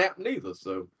survive the snap neither,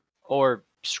 so. Or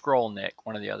Skrull Nick,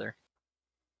 one or the other.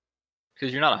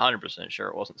 Because you're not 100% sure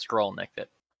it wasn't Skrull Nick that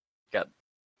got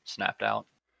snapped out.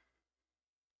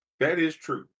 That is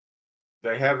true.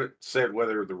 They haven't said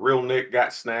whether the real Nick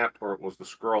got snapped or it was the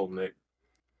Skrull Nick.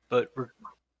 But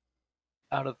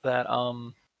out of that,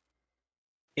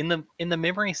 in the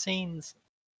memory scenes,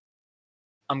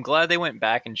 I'm glad they went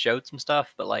back and showed some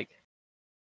stuff, but like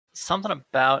something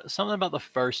about the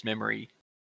first memory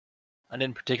I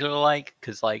didn't particularly like,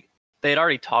 because like they had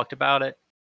already talked about it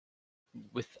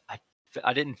with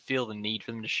I didn't feel the need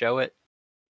for them to show it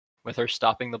with her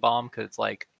stopping the bomb, because it's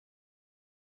like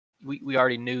we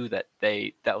already knew that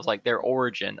was like their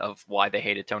origin of why they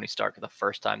hated Tony Stark the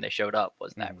first time they showed up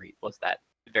was that was that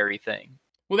very thing.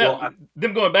 Well,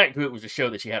 them going back to it was to show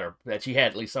that she had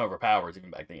at least some of her powers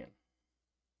even back then,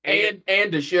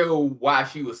 and to show why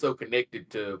she was so connected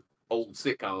to old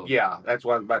sitcoms. Yeah, that's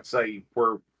what I was about to say.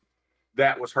 Where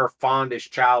that was her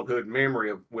fondest childhood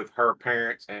memory with her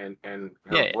parents and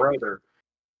her brother.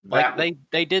 Like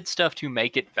they did stuff to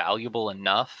make it valuable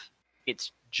enough.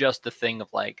 It's just the thing of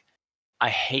like, I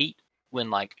hate when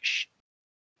like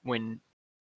when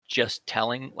just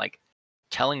telling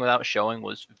without showing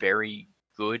was very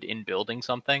good in building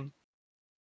something.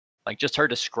 Like just her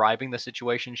describing the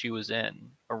situation she was in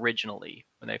originally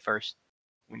when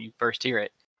you first hear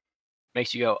it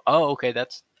makes you go, oh, okay,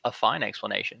 that's a fine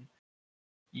explanation.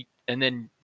 And then,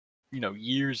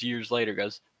 years later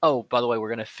goes, oh, by the way, we're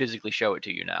going to physically show it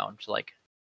to you now. And it's like,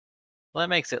 well, that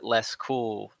makes it less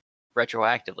cool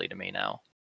retroactively to me now.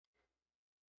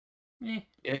 Yeah,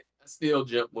 I still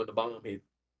jumped when the bomb hit.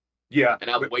 Yeah. And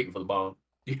I was waiting for the bomb.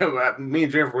 Yeah, me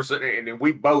and Jennifer were sitting there, and then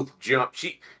we both jumped.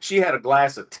 She had a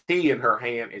glass of tea in her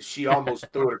hand, and she almost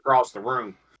threw it across the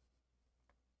room.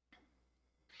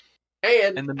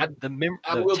 And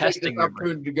I will take this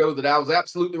opportunity to go that I was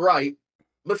absolutely right.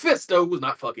 Mephisto was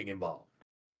not fucking involved.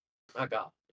 My God.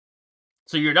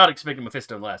 So you're not expecting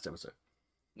Mephisto in the last episode?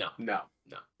 No.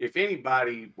 If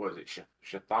anybody, was it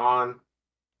Chthon?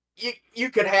 You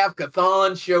could have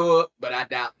Chthon show up, but I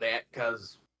doubt that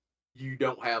because you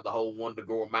don't have the whole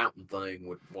Wundagore Mountain thing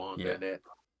with Wanda and that.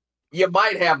 You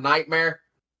might have Nightmare.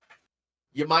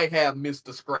 You might have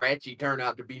Mr. Scratchy turn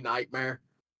out to be Nightmare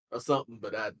or something,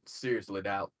 but I seriously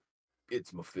doubt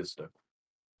it's Mephisto.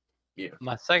 Yeah.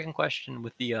 My second question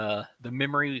with the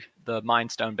memory, the Mind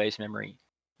Stone based memory,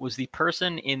 was the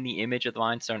person in the image of the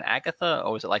Mind Stone Agatha,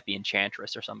 or was it like the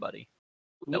Enchantress or somebody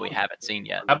that we haven't seen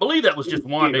yet? I believe that was just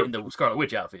Wanda in the Scarlet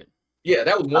Witch outfit. Yeah,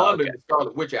 that was Wanda in the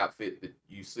Scarlet Witch outfit that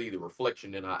you see the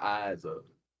reflection in her eyes of.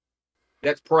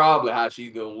 That's probably how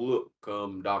she's gonna look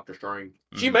come Doctor Strange.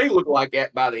 She may look like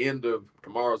that by the end of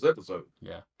tomorrow's episode.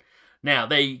 Yeah. Now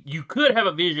you could have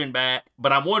a Vision back,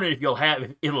 but I'm wondering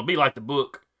if it'll be like the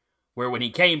book, where when he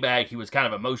came back he was kind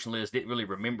of emotionless, didn't really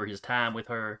remember his time with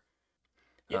her.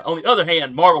 Yeah. On the other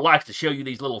hand, Marvel likes to show you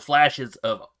these little flashes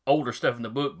of older stuff in the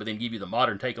book, but then give you the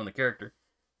modern take on the character.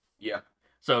 Yeah.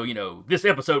 So, this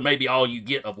episode may be all you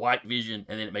get of White Vision,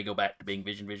 and then it may go back to being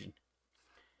Vision.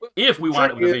 If we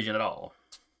wind up with a Vision at all.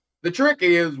 The trick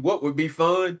is, what would be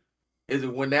fun is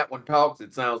that when that one talks,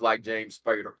 it sounds like James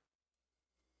Spader.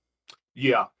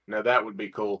 Yeah, now that would be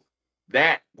cool.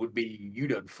 That would be, you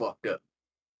done fucked up.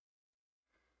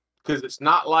 Because it's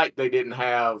not like they didn't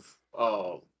have,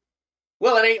 well,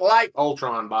 it ain't like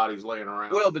Ultron bodies laying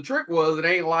around. Well, the trick was, it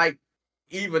ain't like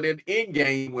even in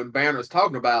Endgame when Banner's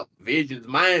talking about Vision's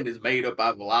mind is made up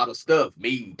of a lot of stuff.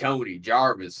 Me, Tony,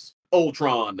 Jarvis,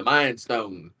 Ultron, the Mind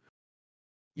Stone.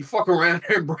 You fuck around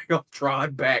there and bring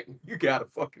Ultron back, you got a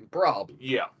fucking problem.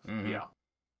 Yeah. Mm-hmm.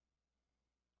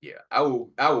 Yeah. I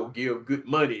will give good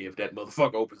money if that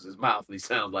motherfucker opens his mouth and he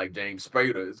sounds like James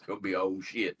Spader. It's gonna be old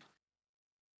shit.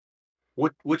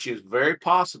 Which is very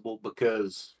possible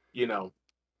because,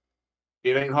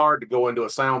 it ain't hard to go into a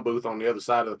sound booth on the other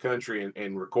side of the country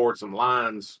and record some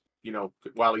lines,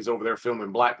 while he's over there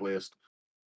filming Blacklist.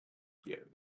 Yeah.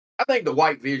 I think the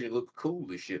White Vision looks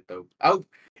cool as shit, though.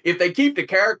 If they keep the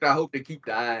character, I hope they keep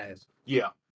the eyes. Yeah.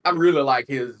 I really like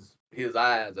his his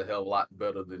eyes a hell of a lot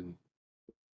better than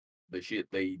the shit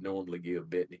they normally give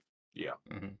Bettany. Yeah.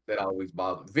 That always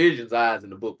bothers me. Vision's eyes in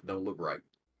the book don't look right.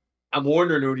 I'm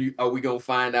wondering, are we gonna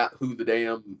find out who the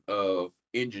damn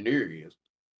engineer is?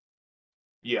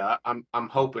 Yeah, I'm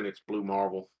hoping it's Blue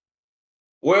Marvel.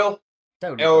 Well,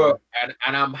 That would be fun.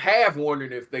 and I'm half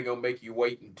wondering if they're gonna make you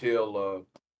wait until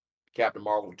Captain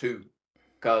Marvel 2,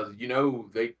 because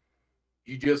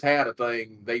you just had a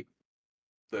thing.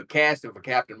 The casting for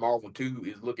Captain Marvel 2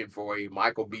 is looking for a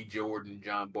Michael B. Jordan,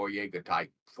 John Boyega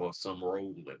type for some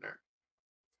role in there.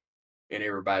 And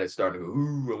everybody's starting to go,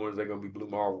 ooh, I wonder if they're going to be Blue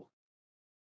Marvel.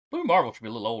 Blue Marvel should be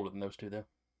a little older than those two, though.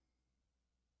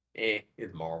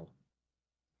 It's Marvel.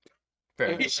 Fair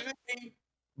He enough. should be.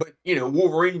 But,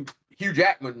 Wolverine, Hugh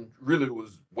Jackman really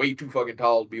was way too fucking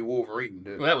tall to be Wolverine.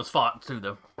 Well, that was Fox, too,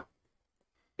 though.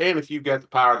 And if you've got the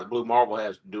power that Blue Marvel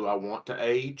has, do I want to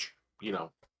age?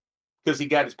 Because he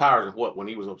got his powers when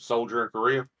he was a soldier in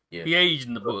Korea? Yeah. He aged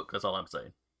in the book, that's all I'm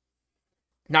saying.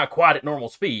 Not quite at normal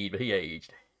speed, but he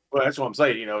aged. Well, that's what I'm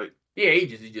saying, He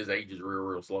just ages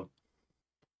real slow.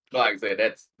 Like I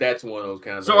said, that's one of those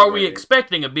kinds. So are we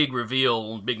expecting a big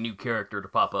reveal, big new character to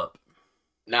pop up?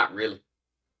 Not really.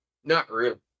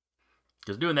 Because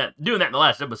doing that in the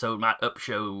last episode might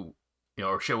show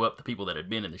up the people that had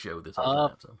been in the show this whole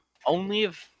time. So. Only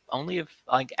if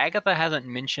like Agatha hasn't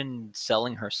mentioned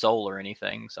selling her soul or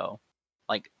anything, so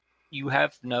like you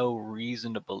have no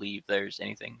reason to believe there's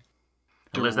anything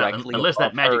unless directly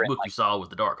that magic her book you saw was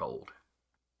the Darkhold.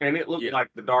 And it looked like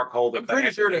the Darkhold. I'm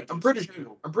pretty sure that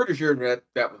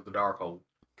was the Darkhold.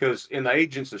 Because in the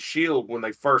Agents of S.H.I.E.L.D., when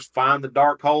they first find the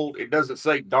Darkhold, it doesn't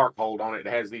say Darkhold on it.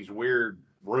 It has these weird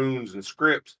runes and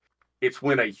scripts. It's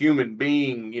when a human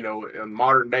being, in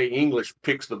modern day English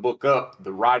picks the book up,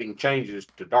 the writing changes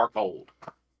to Darkhold.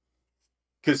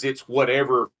 Because it's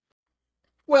whatever.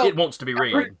 Well, it wants to be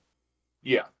read.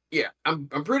 Yeah. Yeah. I'm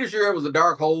pretty sure it was a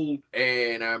Darkhold,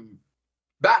 and I'm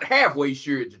about halfway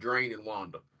sure it's draining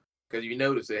Wanda. Because you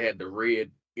notice it had the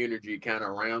red energy kind of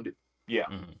around it. Yeah.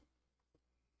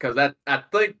 Because I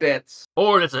think that's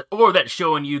that's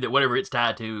showing you that whatever it's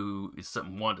tied to is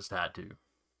something Wanda's tied to.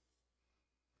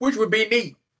 Which would be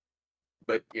neat.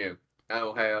 But I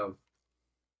don't have,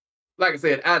 like I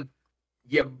said,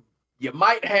 you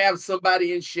might have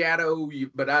somebody in shadow,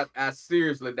 but I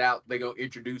seriously doubt they're gonna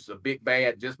introduce a big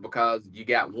bad just because you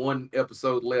got one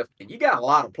episode left and you got a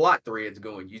lot of plot threads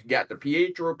going. You got the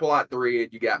Pietro plot thread,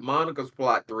 you got Monica's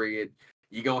plot thread.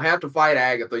 You're gonna have to fight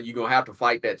Agatha. You're gonna have to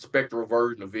fight that spectral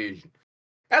version of Vision.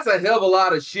 That's a hell of a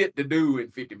lot of shit to do in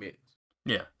 50 minutes.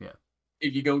 Yeah.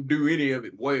 If you're gonna do any of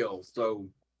it well, so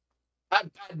I'd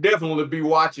definitely be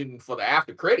watching for the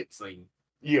after credit scene.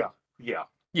 Yeah.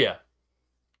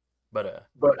 But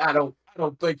I don't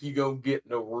think you're gonna get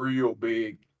no real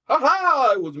big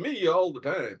it was me all the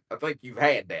time. I think you've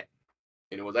had that.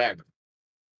 And it was Agatha.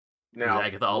 Now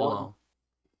Agatha all along.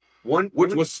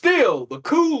 Which was still the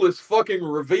coolest fucking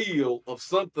reveal of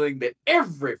something that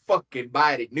every fucking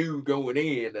body knew going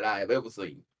in that I have ever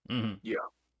seen. Mm-hmm. Yeah.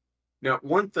 Now,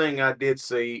 one thing I did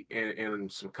see in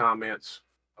some comments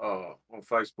on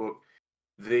Facebook,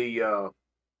 the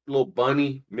little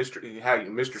bunny,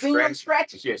 Mr. Senior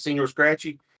Scratchy. Yeah, Senior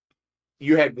Scratchy.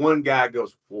 You had one guy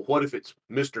goes, well, what if it's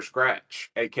Mr.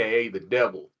 Scratch, aka the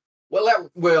devil?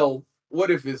 Well, what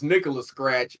if it's Nicholas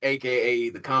Scratch, aka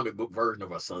the comic book version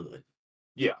of our son?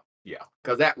 Yeah.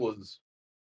 Because that was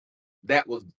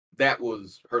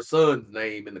her son's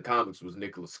name in the comics was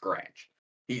Nicholas Scratch.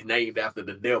 He's named after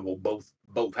the devil,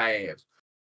 both halves.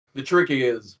 The trick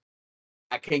is,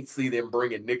 I can't see them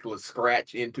bringing Nicholas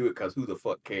Scratch into it because who the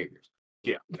fuck cares?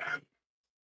 Yeah.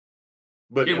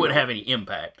 But it wouldn't have any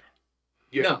impact.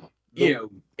 Yeah.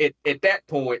 No, at that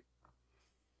point,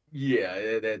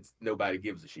 that's nobody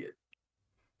gives a shit.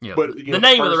 Yeah, but the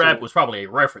name of the rap was probably a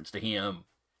reference to him,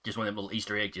 just one of them little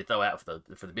Easter eggs you throw out for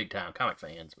the big time comic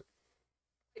fans.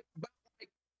 But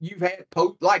you've had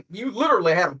you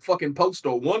literally had a fucking poster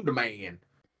of Wonder Man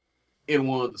in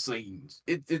one of the scenes.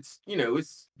 It's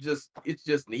just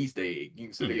an Easter egg. You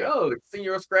can say, it's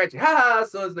Senior Scratchy.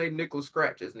 Son's name Nicholas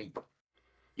Scratch. That's neat.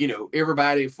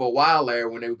 Everybody for a while there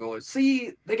when they were going,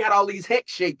 see, they got all these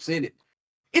hex shapes in it.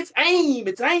 It's AIM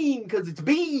because it's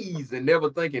bees, and never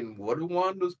thinking, what are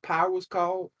Wanda's powers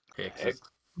called? Hexes.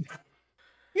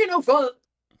 Fun.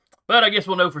 But I guess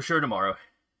we'll know for sure tomorrow.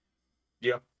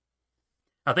 Yeah.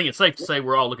 I think it's safe to say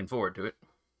we're all looking forward to it.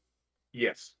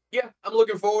 Yes. Yeah, I'm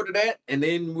looking forward to that. And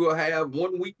then we'll have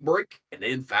 1 week break, and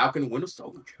then Falcon Winter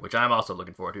Soldier. Which I'm also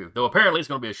looking forward to. Though apparently it's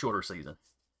going to be a shorter season.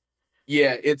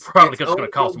 Yeah, it's probably because it's going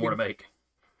to cost more to make.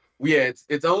 Yeah,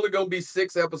 it's only going to be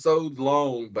 6 episodes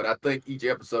long, but I think each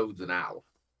episode's an hour.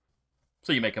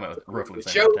 So you may come out with roughly The the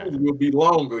same shows time. will be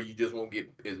longer. You just won't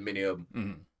get as many of them.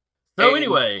 Mm-hmm. So And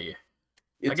anyway,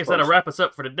 I guess that'll wrap us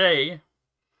up for today.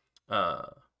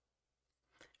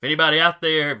 If anybody out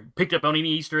there picked up on any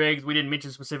Easter eggs we didn't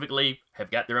mention specifically, have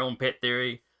got their own pet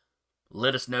theory,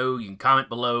 let us know. You can comment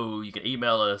below. You can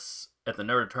email us at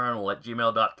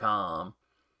thenerdattornal@gmail.com.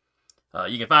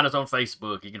 You can find us on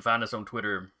Facebook. You can find us on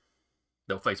Twitter.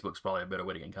 Though Facebook's probably a better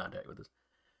way to get in contact with us.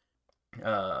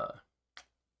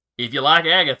 If you like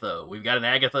Agatha, we've got an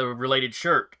Agatha-related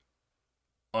shirt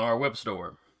on our web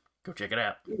store. Go check it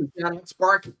out.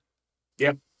 Sparky.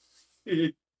 Yeah.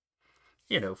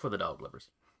 For the dog lovers.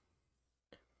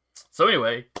 So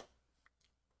anyway,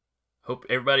 hope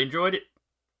everybody enjoyed it.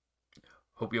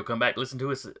 Hope you'll come back, listen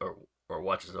to us, or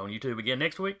watch us on YouTube again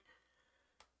next week.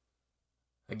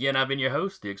 Again, I've been your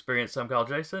host, the experienced some call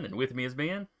Jason, and with me has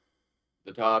been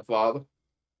The Todd Father.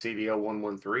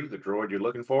 CDO113, the droid you're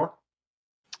looking for.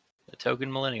 The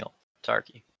token millennial,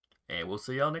 Tarky. And we'll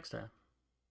see y'all next time.